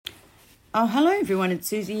Oh, hello everyone, it's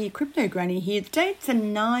Susie here, Crypto Granny here. The date's the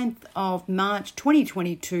 9th of March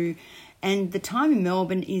 2022 and the time in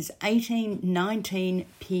Melbourne is 18:19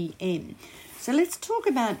 p.m. So let's talk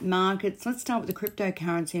about markets. Let's start with the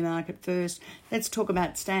cryptocurrency market first. Let's talk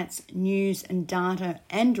about stats, news and data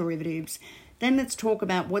and derivatives. Then let's talk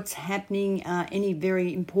about what's happening, any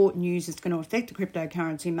very important news that's going to affect the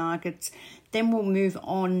cryptocurrency markets. Then we'll move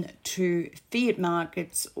on to fiat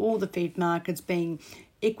markets, all the fiat markets being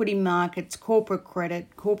equity markets, corporate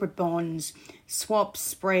credit, corporate bonds, swaps,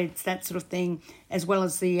 spreads, that sort of thing, as well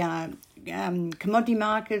as the commodity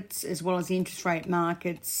markets, as well as the interest rate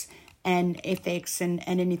markets and FX and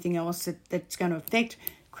anything else that's going to affect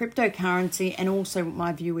cryptocurrency and also what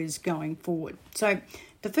my view is going forward. So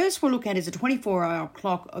the first we'll look at is a 24-hour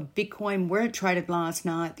clock of Bitcoin, where it traded last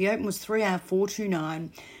night. The open was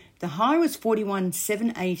 30429. The high was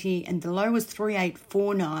 41,780 and the low was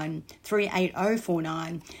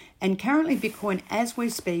 38049. And currently Bitcoin, as we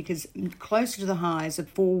speak, is closer to the highs of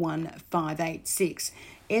 41,586.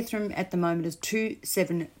 Ethereum at the moment is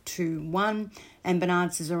 2721 and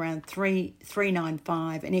Binance is around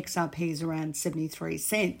 395 and XRP is around 73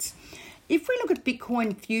 cents. If we look at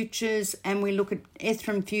Bitcoin futures and we look at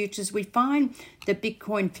Ethereum futures, we find that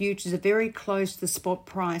Bitcoin futures are very close to the spot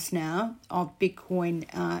price now of Bitcoin.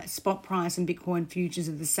 Spot price and Bitcoin futures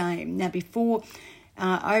are the same. Now, before,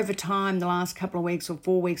 over time, the last couple of weeks or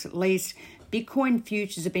 4 weeks at least, Bitcoin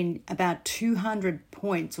futures have been about 200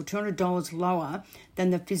 points or $200 lower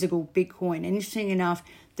than the physical Bitcoin. And interesting enough,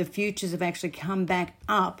 the futures have actually come back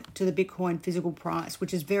up to the Bitcoin physical price,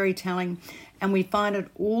 which is very telling. And we find it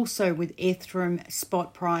also with Ethereum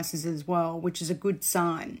spot prices as well, which is a good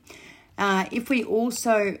sign. If we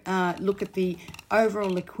also look at the overall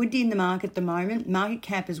liquidity in the market at the moment, market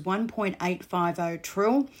cap is 1.850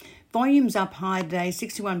 trillion. Volume's up high today,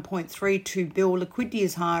 61.32 bill. Liquidity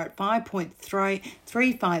is higher at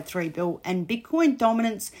 5.353 bill. And Bitcoin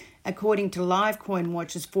dominance, according to Livecoin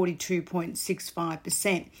Watch, is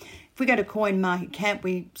 42.65%. If we go to coin market cap,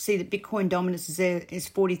 we see that Bitcoin dominance is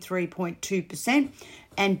 43.2%.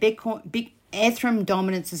 And Ethereum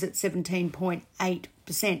dominance is at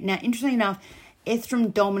 17.8%. Now, interestingly enough,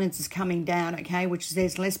 Ethereum dominance is coming down, okay, which is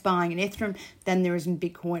there's less buying in Ethereum than there is in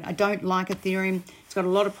Bitcoin. I don't like Ethereum. It's got a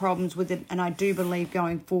lot of problems with it, and I do believe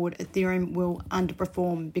going forward Ethereum will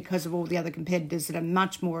underperform because of all the other competitors that are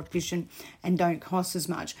much more efficient and don't cost as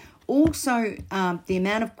much. Also, the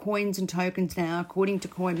amount of coins and tokens now, according to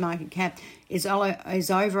CoinMarketCap, is over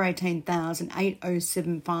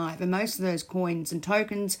 18,8075. And most of those coins and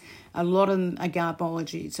tokens, a lot of them are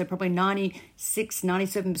garbology. So probably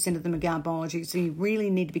 97% of them are garbology. So you really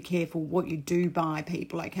need to be careful what you do buy,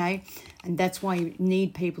 people, okay? And that's why you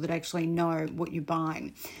need people that actually know what you're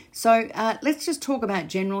buying. So let's just talk about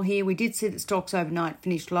general here. We did see that stocks overnight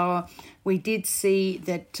finished lower. We did see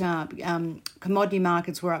that commodity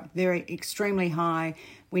markets were up extremely high.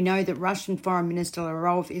 We know that Russian Foreign Minister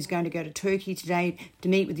Lavrov is going to go to Turkey today to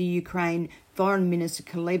meet with the Ukraine Foreign Minister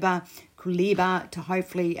Kuleba to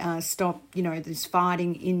hopefully stop, this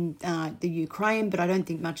fighting in the Ukraine, but I don't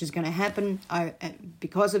think much is going to happen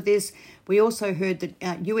because of this. We also heard that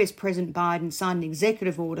US President Biden signed an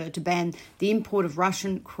executive order to ban the import of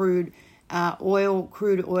Russian crude oil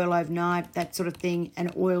overnight, that sort of thing,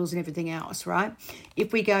 and oils and everything else, right?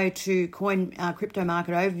 If we go to crypto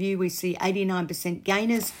market overview, we see 89%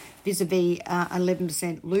 gainers vis-a-vis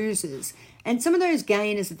 11% losers. And some of those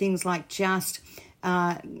gainers are things like Just,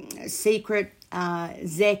 Secret,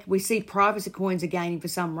 ZEC. We see privacy coins are gaining for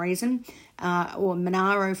some reason, or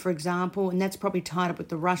Monero, for example, and that's probably tied up with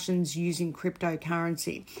the Russians using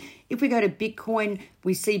cryptocurrency. If we go to Bitcoin,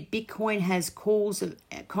 we see Bitcoin has calls of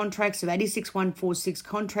contracts of 86,146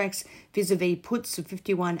 contracts vis-a-vis puts of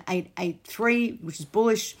 51,883, which is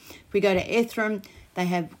bullish. If we go to Ethereum, they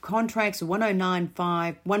have contracts of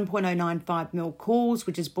 1.095 mil calls,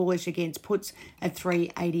 which is bullish against puts at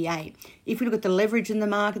 388. If we look at the leverage in the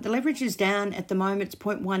market, the leverage is down at the moment. It's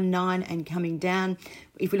 0.19 and coming down.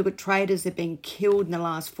 If we look at traders, they've been killed in the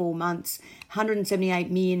last 4 months. $178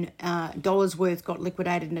 million worth got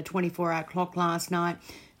liquidated in a 24-hour clock last night.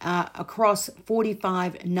 Across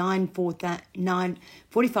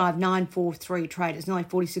 45,943 traders, nearly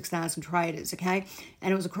 46,000 traders, okay?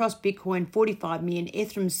 And it was across Bitcoin, 45 million,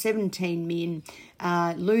 Ethereum, 17 million,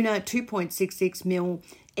 Luna, 2.66 mil,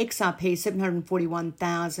 XRP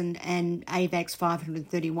 741,000 and AVAX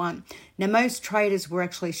 531. Now, most traders were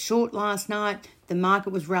actually short last night. The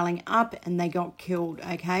market was rallying up and they got killed,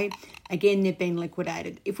 okay? Again, they've been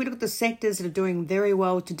liquidated. If we look at the sectors that are doing very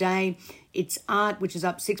well today, it's art, which is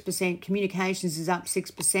up 6%. Communications is up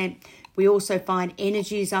 6%. We also find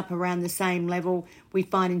energy is up around the same level. We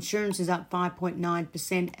find insurance is up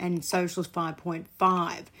 5.9% and socials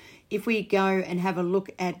 5.5%. If we go and have a look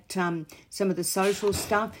at some of the social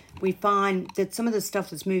stuff, we find that some of the stuff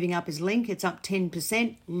that's moving up is Link. It's up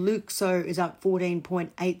 10%. Luxo is up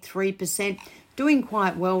 14.83%. Doing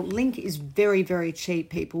quite well. Link is very, very cheap,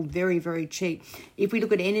 people. Very, very cheap. If we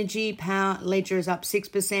look at energy, Power Ledger is up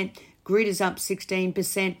 6%. Grid is up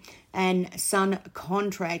 16%. And Sun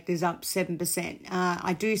Contract is up 7%.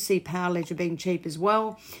 I do see Power Ledger being cheap as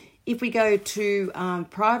well. If we go to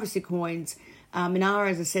privacy coins, Monero,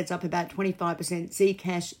 as I said, is up about 25%.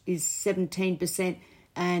 Zcash is 17%.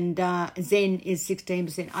 And Zen is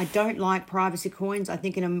 16%. I don't like privacy coins. I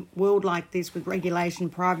think in a world like this with regulation,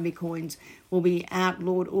 privacy coins will be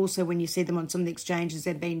outlawed. Also, when you see them on some of the exchanges,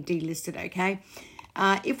 they've been delisted, okay?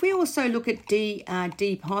 If we also look at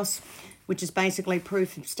DPoS, which is basically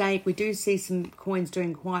proof of stake, we do see some coins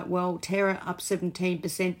doing quite well. Terra up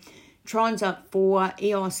 17%. Tron's up 4%,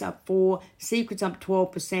 EOS up 4%, Secret's up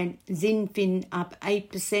 12%, Zinfin up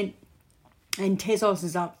 8%, and Tezos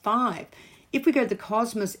is up 5%. If we go to the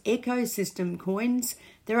Cosmos ecosystem coins,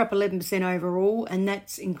 they're up 11% overall, and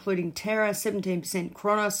that's including Terra, 17%,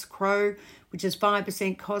 Kronos, Crow, which is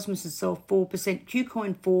 5%, Cosmos itself 4%,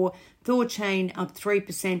 Qcoin 4%, Thorchain up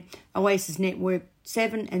 3%, Oasis Network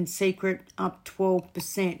 7%, and Secret up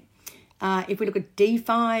 12%. If we look at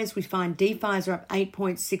DeFis, we find DeFis are up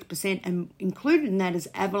 8.6%, and included in that is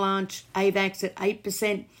Avalanche, AVAX at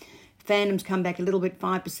 8%, Phantom's come back a little bit,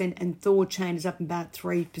 5%, and Thorchain is up about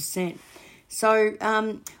 3%. So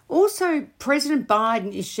also President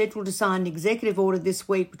Biden is scheduled to sign an executive order this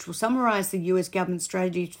week which will summarise the US government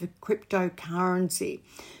strategy for cryptocurrency.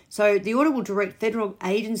 So the order will direct federal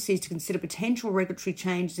agencies to consider potential regulatory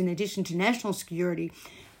changes in addition to national security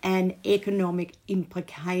and economic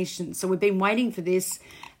implications. So we've been waiting for this.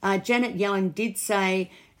 Janet Yellen did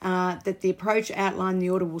say that the approach outlined in the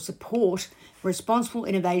order will support responsible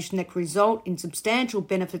innovation that could result in substantial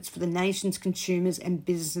benefits for the nation's consumers and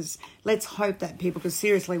businesses. Let's hope that, people, because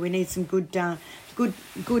seriously, we need some good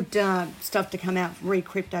stuff to come out for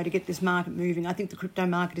crypto to get this market moving. I think the crypto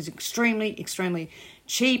market is extremely, extremely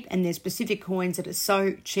cheap, and there's specific coins that are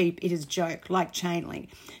so cheap it is a joke, like Chainlink.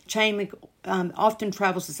 Chainlink often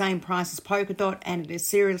travels the same price as Polkadot, and it is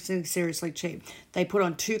seriously, seriously cheap. They put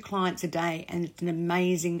on 2 clients a day, and it's an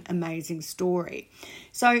amazing, amazing story.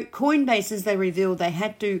 So Coinbase, as they revealed, they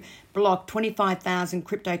had to block 25,000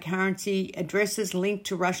 cryptocurrency addresses linked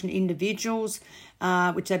to Russian individuals,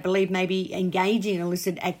 which they believe may be engaging in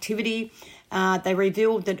illicit activity. They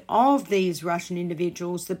revealed that of these Russian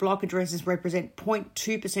individuals, the block addresses represent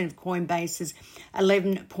 0.2% of Coinbase's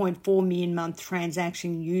 11.4 million month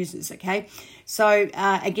transaction users, okay? So,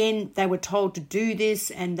 again, they were told to do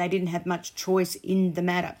this and they didn't have much choice in the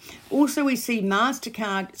matter. Also, we see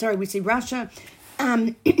Russia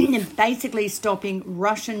basically stopping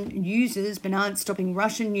Russian users, Binance stopping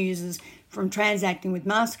Russian users from transacting with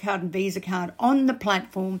MasterCard and Visa card on the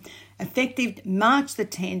platform effective March the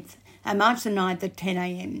 9th at 10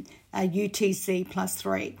 a.m. UTC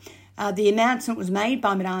 +3. The announcement was made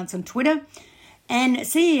by Binance on Twitter, and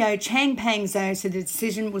CEO Changpeng Zhou said the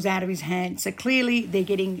decision was out of his hands. So clearly they're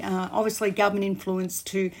getting, obviously, government influence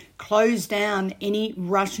to close down any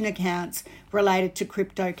Russian accounts related to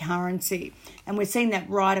cryptocurrency. And we're seeing that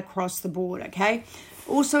right across the board, okay?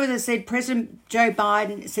 Also, as I said, President Joe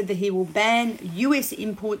Biden said that he will ban US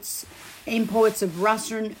imports of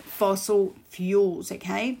Russian fossil fuels,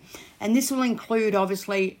 okay? And this will include,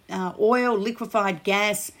 obviously, oil, liquefied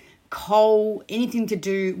gas, coal, anything to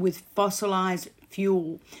do with fossilized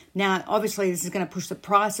fuel. Now, obviously, this is going to push the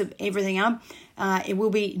price of everything up. It will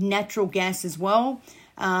be natural gas as well.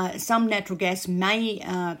 Some natural gas may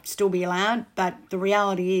still be allowed, but the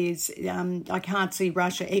reality is I can't see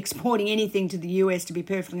Russia exporting anything to the US, to be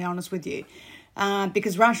perfectly honest with you,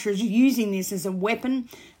 because Russia is using this as a weapon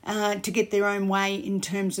to get their own way in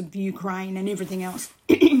terms of Ukraine and everything else.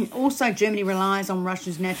 Also, Germany relies on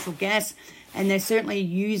Russia's natural gas, and they're certainly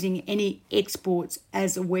using any exports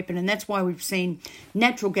as a weapon, and that's why we've seen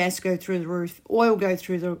natural gas go through the roof, oil go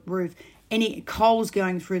through the roof, any coal's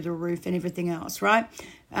going through the roof and everything else, right?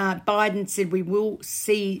 Biden said we will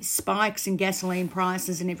see spikes in gasoline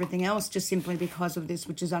prices and everything else just simply because of this,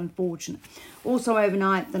 which is unfortunate. Also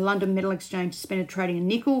overnight, the London Metal Exchange suspended trading in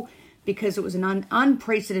nickel because it was an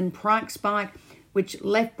unprecedented price spike. which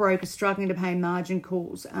left brokers struggling to pay margin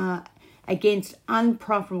calls against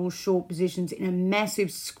unprofitable short positions in a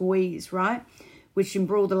massive squeeze, right? Which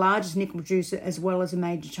embroiled the largest nickel producer as well as a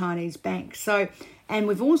major Chinese bank. So, and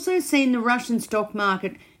we've also seen the Russian stock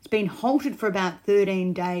market, it's been halted for about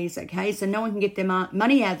 13 days, okay? So no one can get their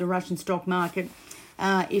money out of the Russian stock market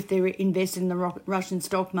if they're invested in the Russian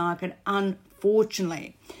stock market,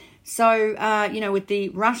 unfortunately. So, with the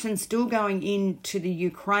Russians still going into the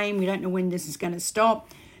Ukraine, we don't know when this is going to stop.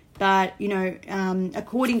 But,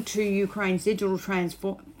 according to Ukraine's digital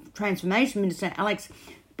transformation minister, Alex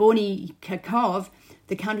Bornikakov,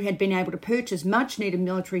 the country had been able to purchase much-needed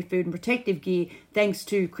military food and protective gear thanks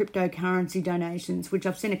to cryptocurrency donations, which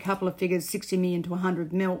I've seen a couple of figures, 60 million to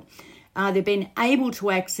 100 mil. They've been able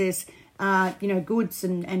to access goods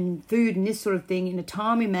and food and this sort of thing in a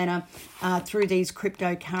timely manner through these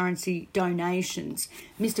cryptocurrency donations.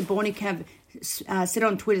 Mr. Bornikov said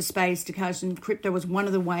on Twitter Space discussion, crypto was one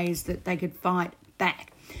of the ways that they could fight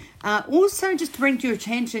back. Also, just to bring to your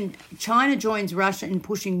attention, China joins Russia in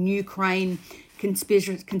pushing Ukraine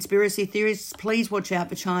conspiracy theories. Please watch out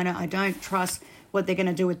for China. I don't trust what they're going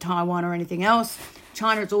to do with Taiwan or anything else.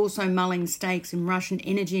 China is also mulling stakes in Russian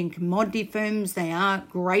energy and commodity firms. They are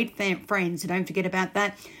great friends, so don't forget about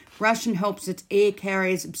that. Russian helps its air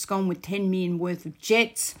carriers abscond with 10 million worth of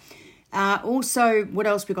jets. Also, what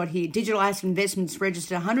else we got here? Digital asset investments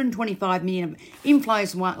registered 125 million of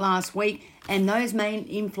inflows last week, and those main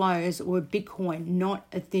inflows were Bitcoin, not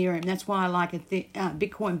Ethereum. That's why I like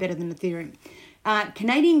Bitcoin better than Ethereum.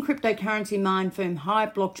 Canadian cryptocurrency mine firm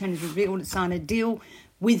Hive Blockchain has revealed it signed a deal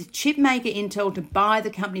with chipmaker Intel to buy the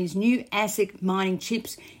company's new ASIC mining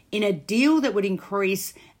chips in a deal that would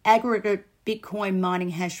increase aggregate Bitcoin mining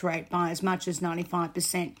hash rate by as much as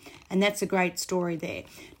 95%. And that's a great story there.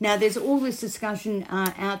 Now, there's all this discussion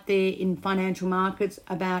out there in financial markets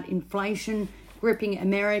about inflation gripping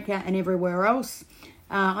America and everywhere else.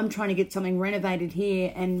 I'm trying to get something renovated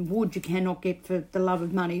here, and wood you cannot get for the love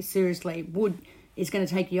of money. Seriously, wood is going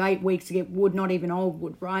to take you 8 weeks to get wood, not even old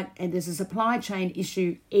wood, right? And there's a supply chain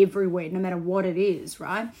issue everywhere, no matter what it is,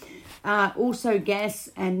 right? Also, gas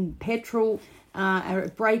and petrol are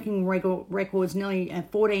breaking records, nearly a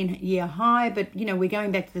 14-year high, but, we're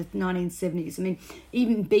going back to the 1970s. I mean,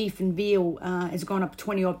 even beef and veal has gone up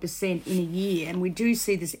 20-odd% in a year, and we do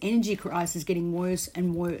see this energy crisis getting worse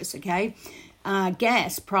and worse, okay?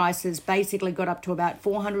 Gas prices basically got up to about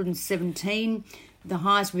 417, the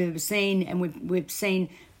highest we've ever seen, and we've seen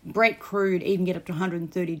Brent crude even get up to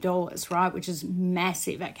 $130, right, which is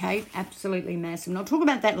massive, okay, absolutely massive. And I'll talk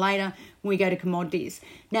about that later when we go to commodities.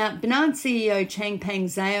 Now, Binance CEO Changpeng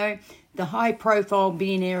Zhao, the high-profile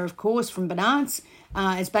billionaire, of course, from Binance,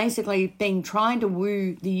 has basically been trying to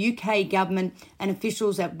woo the UK government and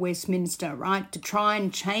officials at Westminster, right, to try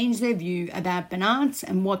and change their view about Binance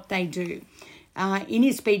and what they do. In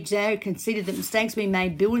his speech, Zhao conceded that mistakes have been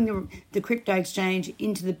made building the crypto exchange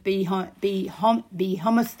into the behemoth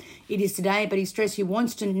it is today, but he stressed he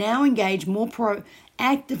wants to now engage more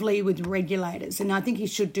proactively with regulators, and I think he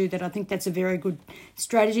should do that. I think that's a very good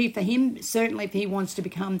strategy for him, certainly if he wants to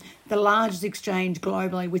become the largest exchange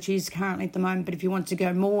globally, which he is currently at the moment, but if he wants to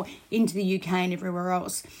go more into the UK and everywhere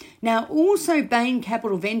else. Now, also Bain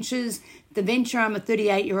Capital Ventures, the venture arm of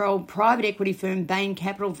 38-year-old private equity firm Bain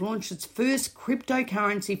Capital, have launched its first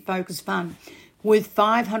cryptocurrency-focused fund worth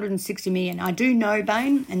 560 million. I do know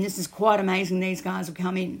Bain, and this is quite amazing. These guys have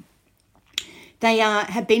come in. They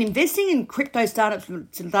have been investing in crypto startups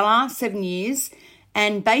for the last 7 years,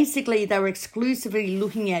 and basically they were exclusively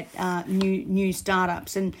looking at new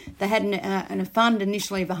startups. And they had a fund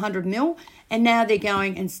initially of 100 mil, and now they're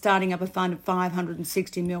going and starting up a fund of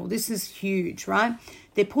 560 mil. This is huge, right?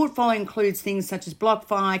 Their portfolio includes things such as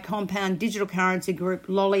BlockFi, Compound, Digital Currency Group,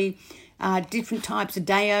 Lolly, different types of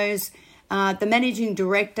DAOs. The managing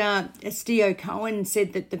director, Steve Cohen,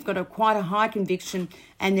 said that they've got quite a high conviction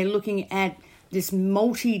and they're looking at this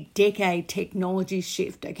multi-decade technology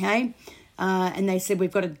shift, okay? And they said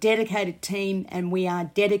we've got a dedicated team and we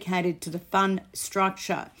are dedicated to the fund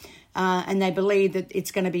structure. And they believe that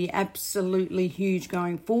it's going to be absolutely huge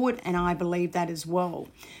going forward, and I believe that as well.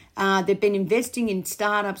 They've been investing in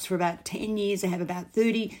startups for about 10 years. They have about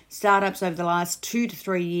 30 startups over the last 2 to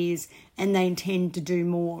 3 years, and they intend to do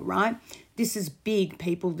more, right? This is big,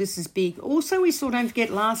 people. This is big. Also, we saw, don't forget,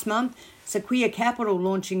 last month, Sequoia Capital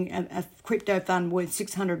launching a crypto fund worth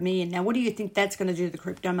 600 million. Now, what do you think that's going to do to the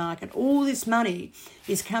crypto market? All this money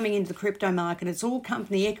is coming into the crypto market. It's all come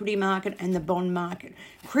from the equity market and the bond market.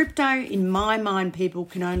 Crypto, in my mind, people,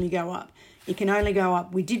 can only go up. It can only go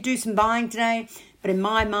up. We did do some buying today, but in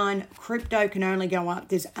my mind, crypto can only go up.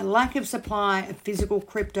 There's a lack of supply of physical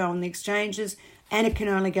crypto on the exchanges, and it can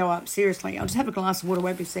only go up. Seriously, I'll just have a glass of water,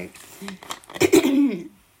 won't be a sec.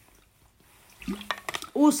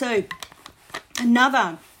 Also,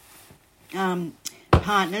 another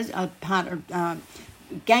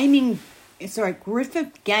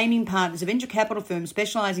Griffith Gaming Partners, a venture capital firm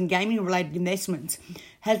specialising in gaming-related investments,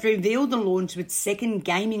 has revealed the launch of its second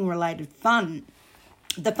gaming-related fund.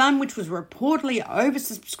 The fund, which was reportedly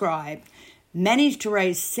oversubscribed, managed to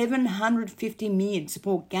raise $750 million to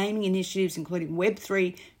support gaming initiatives, including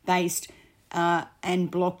Web3-based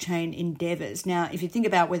and blockchain endeavours. Now, if you think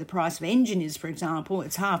about where the price of Engine is, for example,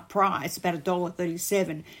 it's half price, about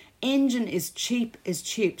 $1.37. Engine is cheap as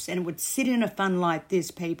chips, and it would sit in a fund like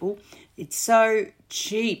this, people. It's so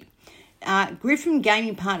cheap. Griffin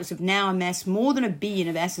Gaming Partners have now amassed more than $1 billion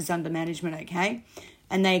of assets under management, okay?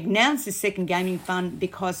 And they announced the second gaming fund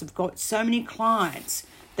because they've got so many clients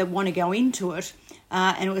that want to go into it,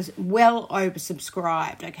 and it was well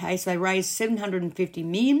oversubscribed, okay? So they raised $750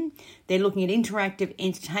 million. They're looking at interactive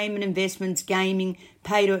entertainment investments, gaming,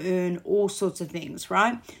 pay to earn, all sorts of things,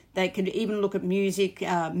 right? They could even look at music,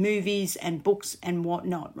 movies and books and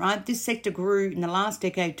whatnot, right? This sector grew in the last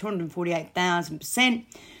decade 248,000%,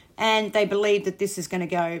 and they believe that this is going to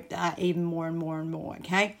go even more and more and more,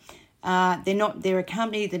 okay? They're a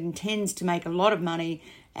company that intends to make a lot of money,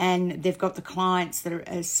 and they've got the clients that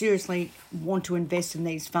are seriously want to invest in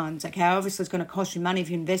these funds. Okay, obviously it's going to cost you money if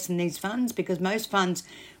you invest in these funds, because most funds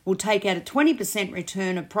will take out a 20%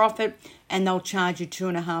 return of profit and they'll charge you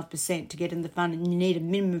 2.5% to get in the fund, and you need a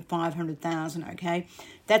minimum of $500,000. Okay,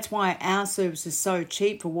 that's why our service is so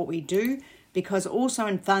cheap for what we do, because also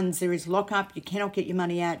in funds there is lockup. You cannot get your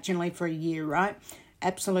money out generally for a year, right?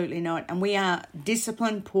 Absolutely not. And we are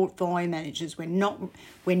disciplined portfolio managers. We're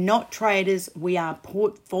not traders. We are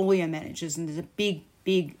portfolio managers, and there's a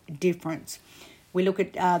big difference. We look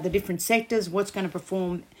at the different sectors, what's going to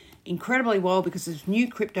perform incredibly well because there's new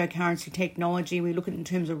cryptocurrency technology. We look at it in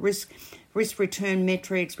terms of risk return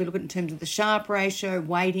metrics. We look at it in terms of the Sharpe ratio,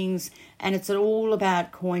 weightings, and it's all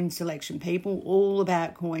about coin selection, people, all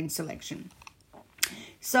about coin selection.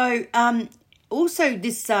 So also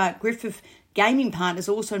this Griffith Gaming Partners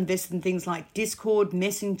also invested in things like Discord,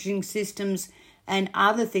 messaging systems, and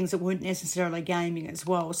other things that weren't necessarily gaming as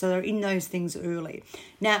well. So they're in those things early.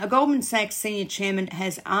 Now, a Goldman Sachs senior chairman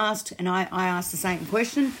has asked, and I asked the same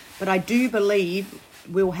question, but I do believe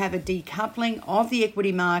we'll have a decoupling of the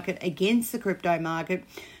equity market against the crypto market.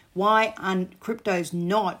 Why crypto's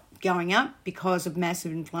not going up? Because of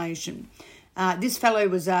massive inflation. This fellow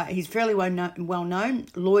he's fairly well known,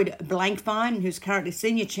 Lloyd Blankfein, who's currently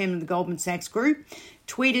senior chairman of the Goldman Sachs Group,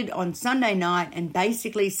 tweeted on Sunday night and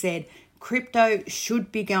basically said crypto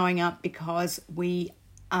should be going up because we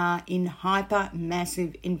are in hyper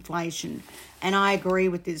massive inflation. And I agree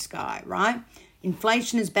with this guy, right?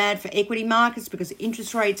 Inflation is bad for equity markets because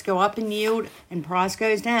interest rates go up in yield and price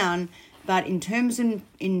goes down. But in terms of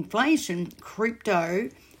inflation, crypto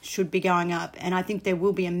should be going up, and I think there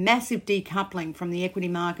will be a massive decoupling from the equity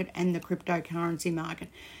market and the cryptocurrency market,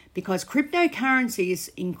 because cryptocurrency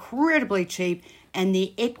is incredibly cheap and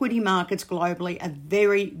the equity markets globally are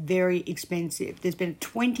very, very expensive. There's been a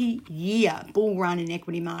 20-year bull run in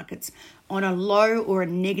equity markets on a low or a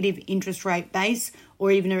negative interest rate base, or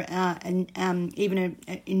even an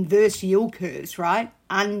inverse yield curves, right?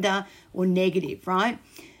 Under or negative, right?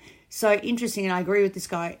 So interesting, and I agree with this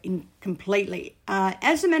guy completely.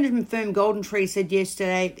 As the management firm GoldenTree said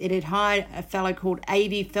yesterday, it had hired a fellow called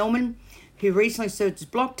A.V. Feldman, who recently served as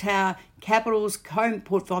Block Tower Capital's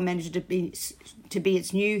co-portfolio manager to be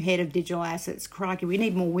its new head of digital assets. Crikey, we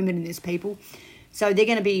need more women in this, people. So they're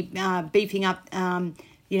going to be beefing up, their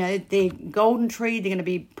GoldenTree. They're going to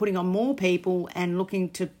be putting on more people and looking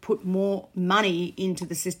to put more money into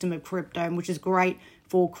the system of crypto, which is great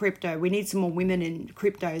for crypto. We need some more women in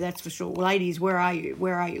crypto, that's for sure. Ladies, where are you?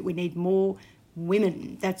 Where are you? We need more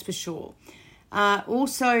women, that's for sure.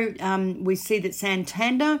 Also, we see that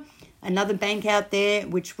Santander, another bank out there,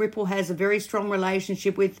 which Ripple has a very strong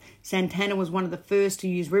relationship with. Santander was one of the first to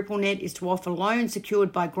use RippleNet, is to offer loans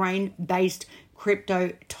secured by grain-based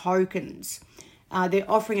crypto tokens.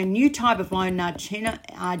 They're offering a new type of loan in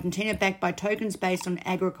Argentina backed by tokens based on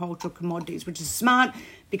agricultural commodities, which is smart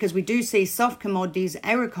because we do see soft commodities,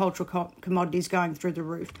 agricultural commodities going through the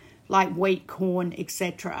roof, like wheat, corn,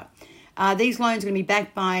 etc. These loans are going to be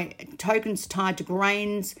backed by tokens tied to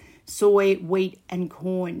grains, soy, wheat, and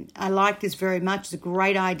corn. I like this very much. It's a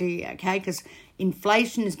great idea, okay, because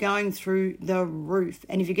inflation is going through the roof.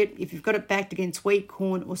 And if you've got it backed against wheat,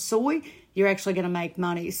 corn, or soy, you're actually going to make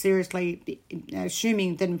money. Seriously,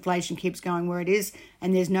 assuming that inflation keeps going where it is,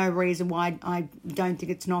 and there's no reason why I don't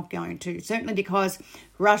think it's not going to. Certainly because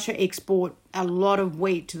Russia export a lot of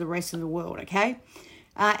wheat to the rest of the world, okay?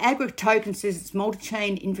 Agri Token says its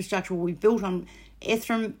multi-chain infrastructure will be built on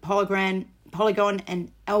Ethereum, Polygon,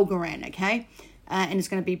 and Algorand, okay? And it's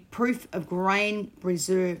going to be proof of grain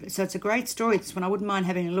reserve. So it's a great story. This one, I wouldn't mind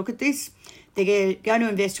having a look at this. They're going to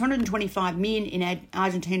invest 225 million in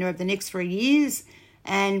Argentina over the next 3 years.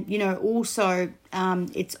 And, also,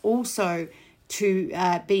 it's also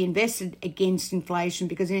to be invested against inflation,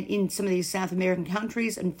 because in some of these South American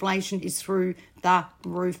countries, inflation is through the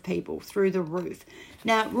roof, people, through the roof.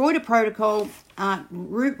 Now, Router Protocol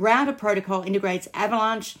integrates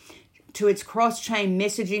Avalanche to its cross-chain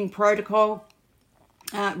messaging protocol.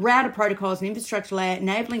 Router Protocol is an infrastructure layer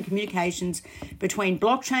enabling communications between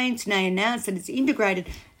blockchains. They announced that it's integrated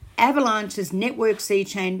Avalanche's network C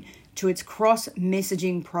chain to its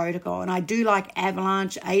cross-messaging protocol. And I do like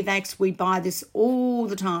Avalanche, AVAX. We buy this all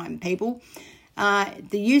the time, people. The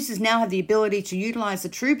users now have the ability to utilize the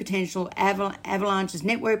true potential of Avalanche's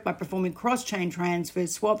network by performing cross-chain transfer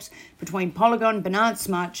swaps between Polygon, Binance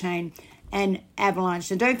Smart Chain, and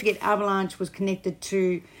Avalanche. And don't forget, Avalanche was connected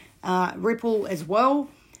to Ripple as well,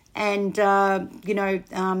 and other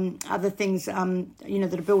things that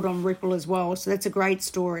are built on Ripple as well. So that's a great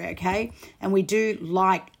story, okay? And we do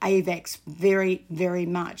like AVAX very, very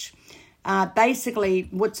much. Basically,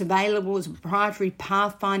 what's available is a proprietary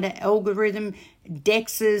Pathfinder algorithm,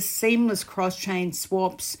 DEXs, seamless cross-chain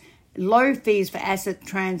swaps, low fees for asset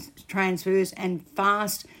transfers, and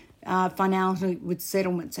fast finality with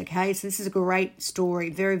settlements, okay? So this is a great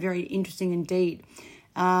story, very, very interesting indeed.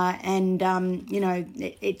 It's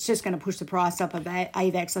just going to push the price up of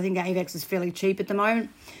AVAX. I think AVAX is fairly cheap at the moment.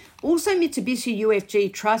 Also, Mitsubishi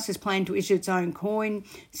UFG Trust is planning to issue its own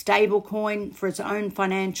stable coin for its own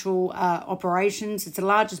financial operations. It's the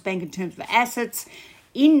largest bank in terms of assets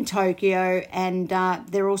in Tokyo, and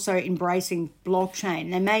they're also embracing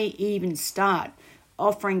blockchain. They may even start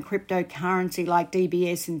offering cryptocurrency like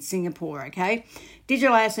DBS in Singapore, okay?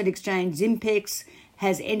 Digital asset exchange Zimpex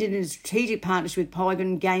has entered in a strategic partnership with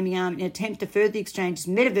Polygon Gaming Arm in an attempt to further the exchange's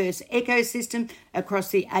metaverse ecosystem across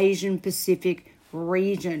the Asian Pacific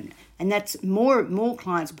region. And that's more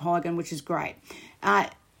clients of Polygon, which is great.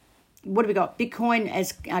 What have we got? Bitcoin,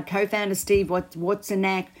 as co-founder Steve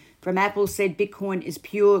Wozniak from Apple said, Bitcoin is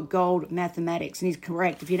pure gold mathematics. And he's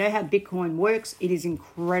correct. If you know how Bitcoin works, it is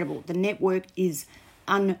incredible. The network is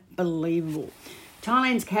unbelievable.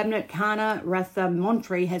 Thailand's cabinet, Kana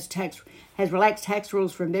Rathamontri, has relaxed tax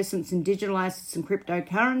rules for investments in digital assets and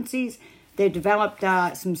cryptocurrencies. They've developed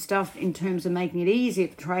some stuff in terms of making it easier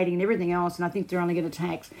for trading and everything else, and I think they're only going to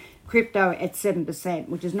tax crypto at 7%,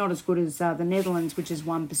 which is not as good as the Netherlands, which is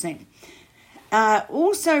 1%.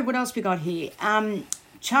 Also, what else we got here?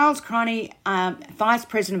 Charles Croney, Vice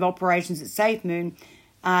President of Operations at SafeMoon,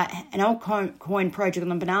 an altcoin project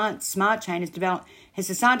on the Binance Smart Chain, has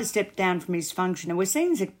decided to step down from his function. And we're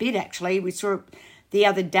seeing this a bit, actually. We saw it the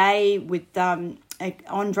other day with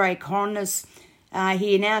Andre Cronus.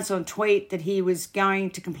 He announced on tweet that he was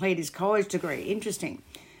going to complete his college degree. Interesting.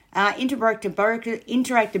 Interactive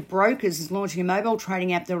Brokers is launching a mobile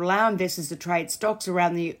trading app that will allow investors to trade stocks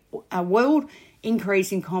around the world,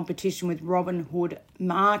 increasing competition with Robinhood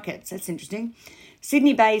Markets. That's interesting.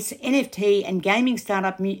 Sydney-based NFT and gaming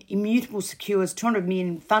startup Immutable secures $200 million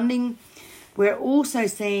in funding. We're also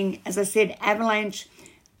seeing, as I said, Avalanche,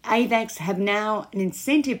 AVAX have now an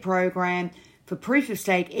incentive program for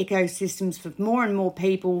proof-of-stake ecosystems for more and more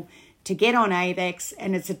people to get on AVAX,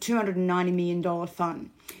 and it's a $290 million fund.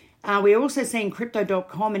 We're also seeing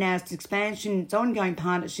Crypto.com announce its expansion, its ongoing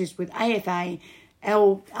partnerships with AFA,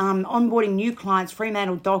 onboarding new clients,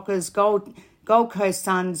 Fremantle Dockers, Gold Coast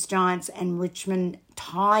Suns, Giants, and Richmond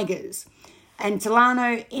Tigers. And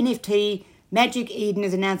Solano NFT, Magic Eden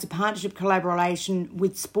has announced a partnership collaboration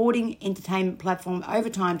with sporting entertainment platform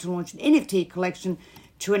Overtime to launch an NFT collection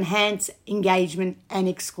to enhance engagement and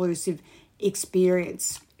exclusive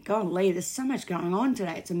experience. Golly, there's so much going on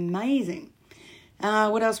today. It's amazing.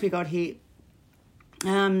 What else we got here?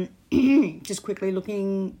 Just quickly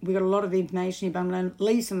looking, we got a lot of information here, but I'm going to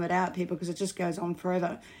leave some of it out, people, because it just goes on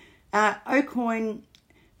forever. Ocoin,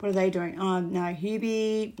 what are they doing? Oh, no,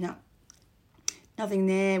 Hubi, no. Nothing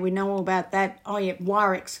there. We know all about that. Oh, yeah,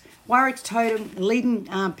 Wirex. Wirex Totem, leading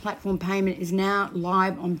platform payment, is now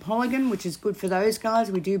live on Polygon, which is good for those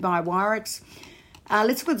guys. We do buy Wirex.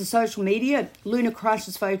 Let's look at the social media. Luna Crush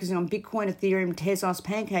is focusing on Bitcoin, Ethereum, Tezos,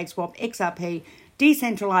 PancakeSwap, XRP,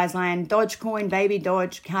 Decentralized land, Dogecoin, Baby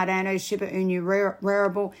Doge, Cardano, Shiba Inu,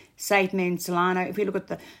 Rarible, SafeMoon, Solana. If we look at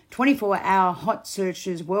the 24-hour hot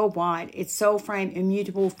searches worldwide, it's Soulframe,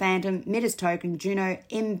 Immutable, Phantom, Metis Token, Juno,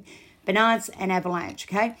 Binance, and Avalanche.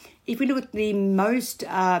 Okay. If we look at the most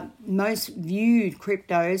viewed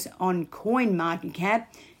cryptos on CoinMarketCap,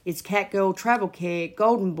 it's Catgirl, TravelCare,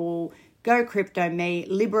 Golden Ball, Go Crypto Me,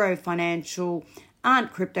 Libero Financial,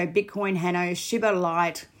 Ant Crypto, Bitcoin, Hano, Shiba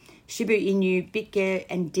Lite, Shiba Inu, BitGet,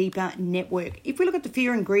 and Deeper Network. If we look at the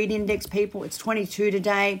Fear and Greed Index, people, it's 22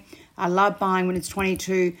 today. I love buying when it's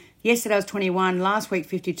 22. Yesterday was 21, last week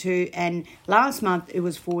 52, and last month it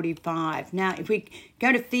was 45. Now, if we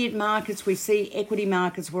go to fiat markets, we see equity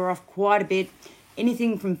markets were off quite a bit,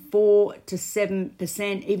 anything from 4 to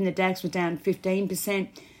 7%. Even the DAX was down 15%.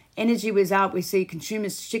 Energy was up. We see consumer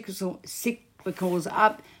cyclicals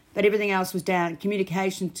up, but everything else was down.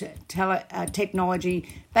 Communication, technology,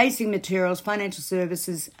 basic materials, financial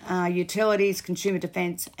services, utilities, consumer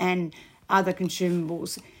defence, and other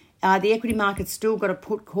consumables. The equity market's still got a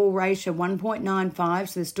put-call ratio 1.95,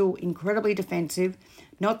 so they're still incredibly defensive.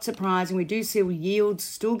 Not surprising. We do see yields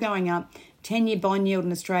still going up. 10-year bond yield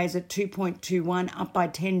in Australia is at 2.21, up by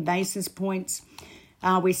 10 basis points.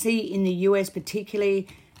 We see in the US particularly,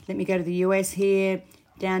 let me go to the US here,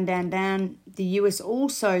 down. The US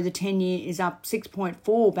also, the 10-year is up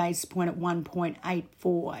 6.4 basis point at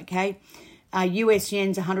 1.84, okay? US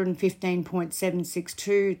yen's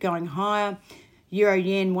 115.762, going higher. Euro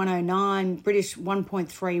yen 109, British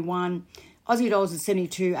 1.31, Aussie dollars at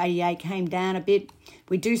 72.88, came down a bit.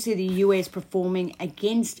 We do see the US performing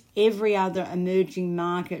against every other emerging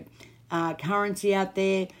market currency out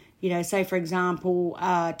there. You know, say for example,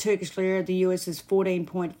 Turkish lira, the US is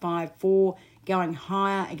 14.54, going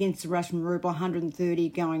higher, against the Russian ruble 130,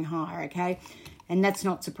 going higher, okay? And that's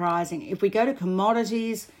not surprising. If we go to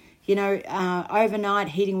commodities, you know, overnight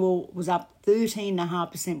heating oil was up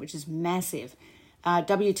 13.5%, which is massive.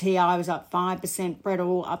 WTI was up 5%, Brent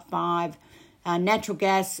oil up 5%. Natural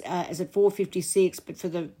gas is at 4.56, but for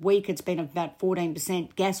the week it's been about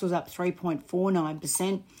 14%. Gas was up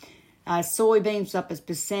 3.49%. Soybeans was up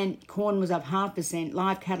 1%, corn was up 0.5%,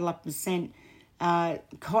 live cattle up 1%,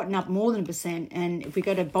 cotton up more than 1%, and if we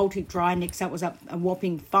go to Baltic Dry Index, that was up a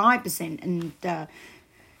whopping 5%, and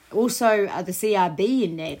also the CRB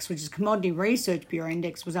Index, which is Commodity Research Bureau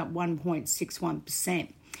Index, was up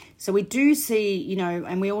 1.61%. So we do see, you know,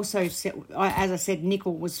 and we also, as I said,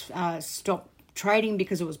 nickel was stopped trading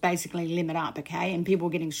because it was basically limit up, okay, and people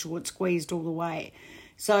were getting short squeezed all the way.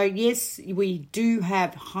 So yes, we do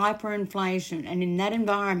have hyperinflation, and in that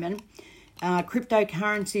environment,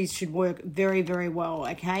 cryptocurrencies should work very, very well,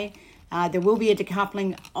 okay? There will be a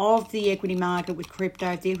decoupling of the equity market with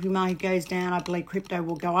crypto. If the equity market goes down, I believe crypto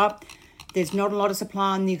will go up. There's not a lot of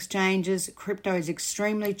supply on the exchanges. Crypto is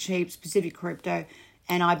extremely cheap, specific crypto,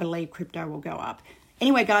 and I believe crypto will go up.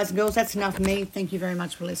 Anyway, guys and girls, that's enough for me. Thank you very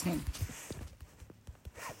much for listening.